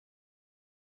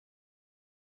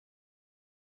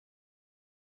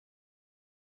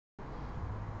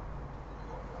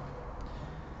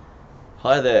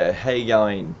Hi there, how you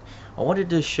going? I wanted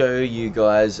to show you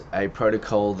guys a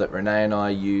protocol that Renee and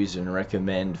I use and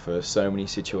recommend for so many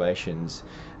situations,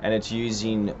 and it's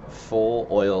using 4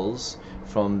 oils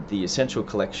from the Essential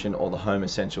Collection or the Home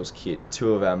Essentials kit,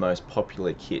 two of our most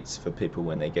popular kits for people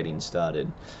when they're getting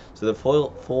started. So the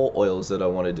four oils that I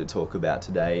wanted to talk about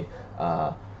today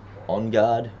are On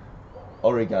Guard,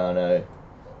 Oregano,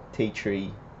 Tea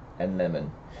Tree, and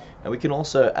Lemon. And we can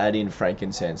also add in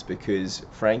frankincense because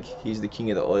Frank, he's the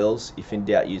king of the oils. If in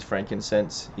doubt, use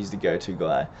frankincense. He's the go-to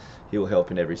guy. He will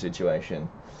help in every situation.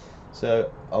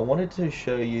 So I wanted to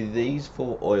show you these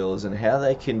 4 oils and how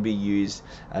they can be used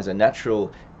as a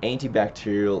natural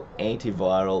antibacterial,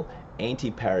 antiviral,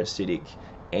 anti-parasitic,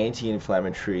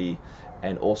 anti-inflammatory,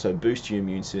 and also boost your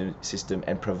immune system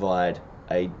and provide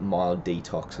a mild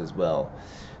detox as well.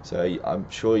 So I'm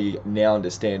sure you now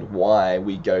understand why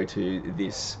we go to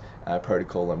this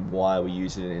protocol and why we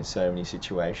use it in so many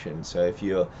situations. So if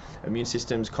your immune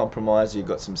system's compromised, you've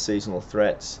got some seasonal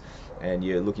threats, and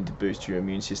you're looking to boost your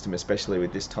immune system, especially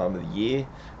with this time of the year,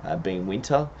 being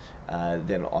winter,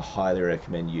 then I highly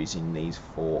recommend using these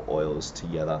 4 oils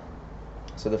together.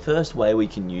 So the first way we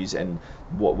can use, and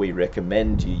what we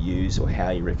recommend you use, or how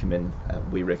you recommend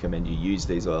we recommend you use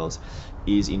these oils,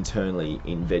 is internally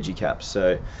in veggie caps.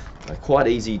 So quite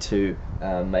easy to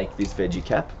make this veggie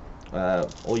cap.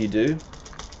 All you do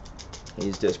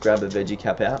is just grab a veggie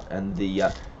cap out, and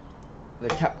the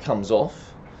cap comes off.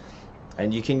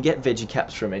 And you can get veggie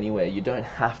caps from anywhere. You don't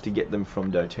have to get them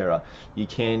from doTERRA. You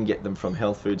can get them from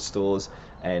health food stores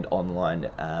and online.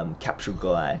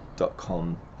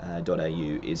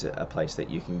 Capsuleguy.com.au is a place that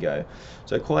you can go.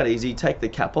 So quite easy. Take the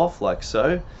cap off like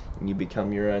so, and you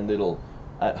become your own little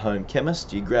at-home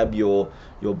chemist. You grab your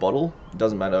bottle. It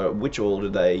doesn't matter which order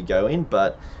they go in,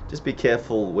 but just be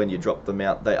careful when you drop them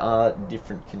out. They are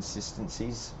different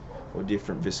consistencies or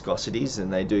different viscosities,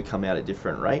 and they do come out at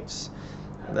different rates.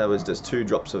 That was just 2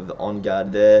 drops of the On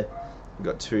Guard there. We've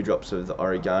got 2 drops of the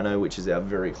Oregano, which is our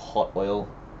very hot oil,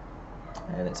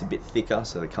 and it's a bit thicker,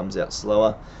 so it comes out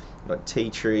slower. We've got Tea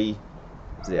Tree,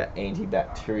 it's our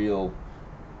antibacterial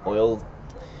oil,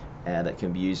 and it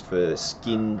can be used for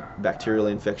skin bacterial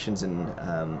infections and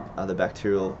other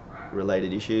bacterial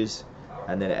related issues.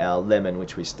 And then our Lemon,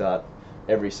 which we start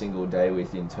every single day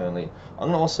with internally. I'm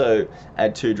going to also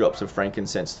add 2 drops of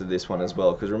frankincense to this one as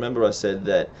well, because remember I said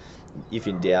that if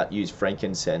in doubt, use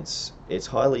frankincense. It's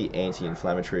highly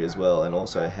anti-inflammatory as well, and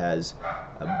also has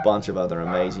a bunch of other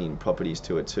amazing properties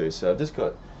to it too. So I've just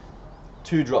got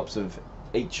 2 drops of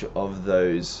each of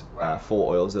those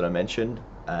 4 oils that I mentioned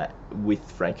with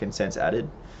frankincense added.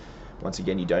 Once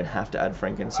again, you don't have to add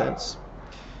frankincense.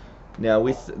 Now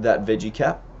with that veggie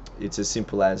cap, it's as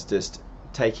simple as just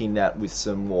taking that with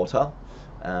some water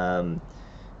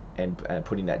and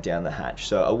putting that down the hatch.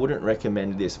 So I wouldn't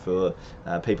recommend this for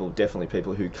definitely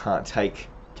people who can't take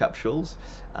capsules,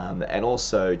 and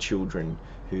also children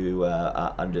who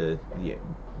are under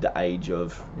the age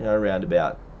of around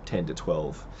about 10 to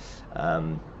 12.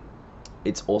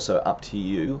 It's also up to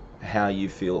you how you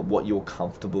feel, what you're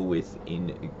comfortable with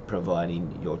in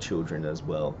providing your children as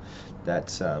well.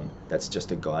 That's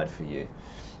just a guide for you.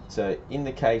 So in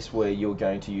the case where you're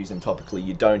going to use them topically,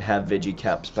 you don't have veggie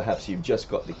caps, perhaps you've just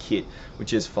got the kit,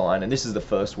 which is fine. And this is the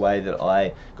first way that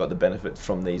I got the benefit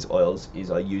from these oils,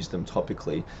 is I use them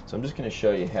topically. So I'm just going to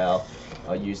show you how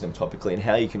I use them topically, and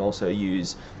how you can also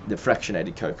use the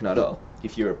fractionated coconut oil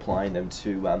if you're applying them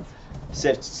to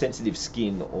sensitive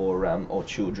skin or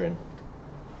children.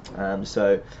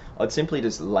 So I'd simply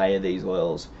just layer these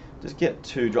oils. Just get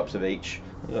 2 drops of each.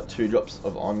 I've got 2 drops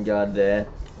of On Guard there,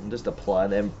 and just apply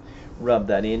them, rub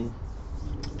that in.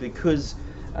 Because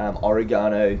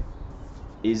oregano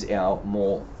is our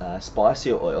more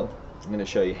spicier oil, I'm going to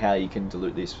show you how you can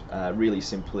dilute this really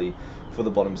simply for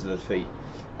the bottoms of the feet.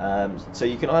 So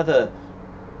you can either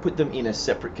put them in a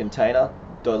separate container,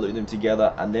 dilute them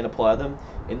together, and then apply them.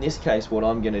 In this case, what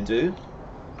I'm going to do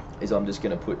is I'm just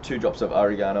going to put 2 drops of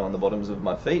oregano on the bottoms of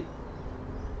my feet,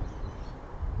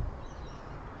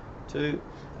 2,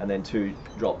 and then 2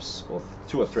 drops, or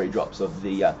 2 or 3 drops of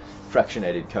the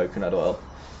fractionated coconut oil.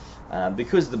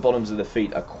 Because the bottoms of the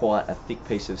feet are quite a thick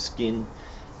piece of skin,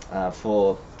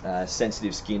 for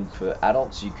sensitive skin for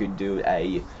adults, you could do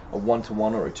a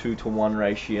 1-to-1 or a 2-to-1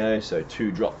 ratio, so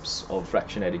 2 drops of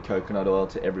fractionated coconut oil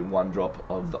to every 1 drop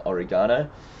of the oregano,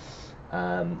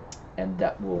 and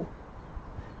that will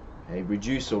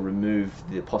reduce or remove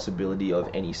the possibility of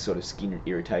any sort of skin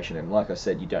irritation. And like I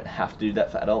said, you don't have to do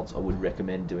that for adults. I would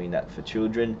recommend doing that for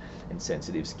children and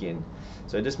sensitive skin.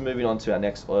 So just moving on to our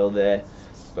next oil there,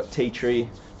 we've got Tea Tree,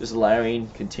 just layering,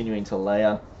 continuing to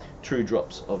layer. 2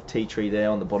 drops of tea tree there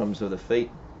on the bottoms of the feet,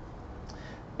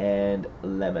 and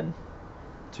lemon,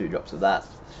 2 drops of that.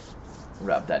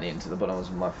 Rub that into the bottoms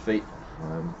of my feet.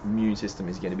 My immune system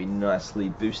is going to be nicely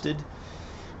boosted.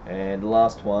 And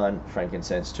last one,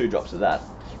 frankincense, 2 drops of that.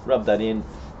 Rub that in.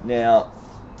 Now,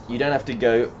 you don't have to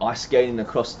go ice skating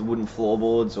across the wooden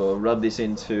floorboards or rub this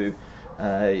into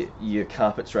your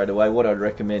carpet straight away. What I'd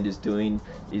recommend is getting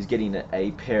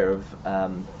a pair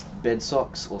of bed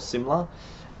socks or similar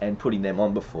and putting them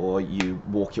on before you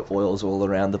walk your oils all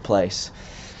around the place.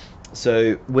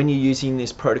 So when you're using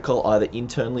this protocol either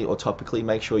internally or topically,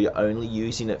 make sure you're only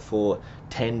using it for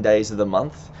 10 days of the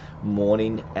month,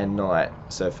 morning and night.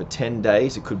 So for 10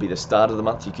 days, it could be the start of the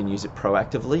month, you can use it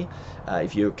proactively.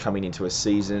 If you're coming into a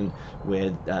season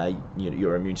where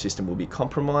your immune system will be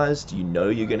compromised, you know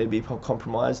you're going to be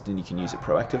compromised, and you can use it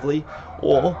proactively,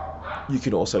 or you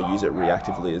can also use it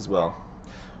reactively as well.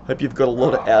 Hope you've got a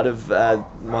lot out of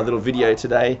my little video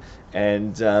today,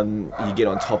 and you get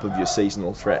on top of your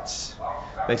seasonal threats.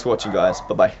 Thanks for watching, guys.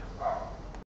 Bye-bye.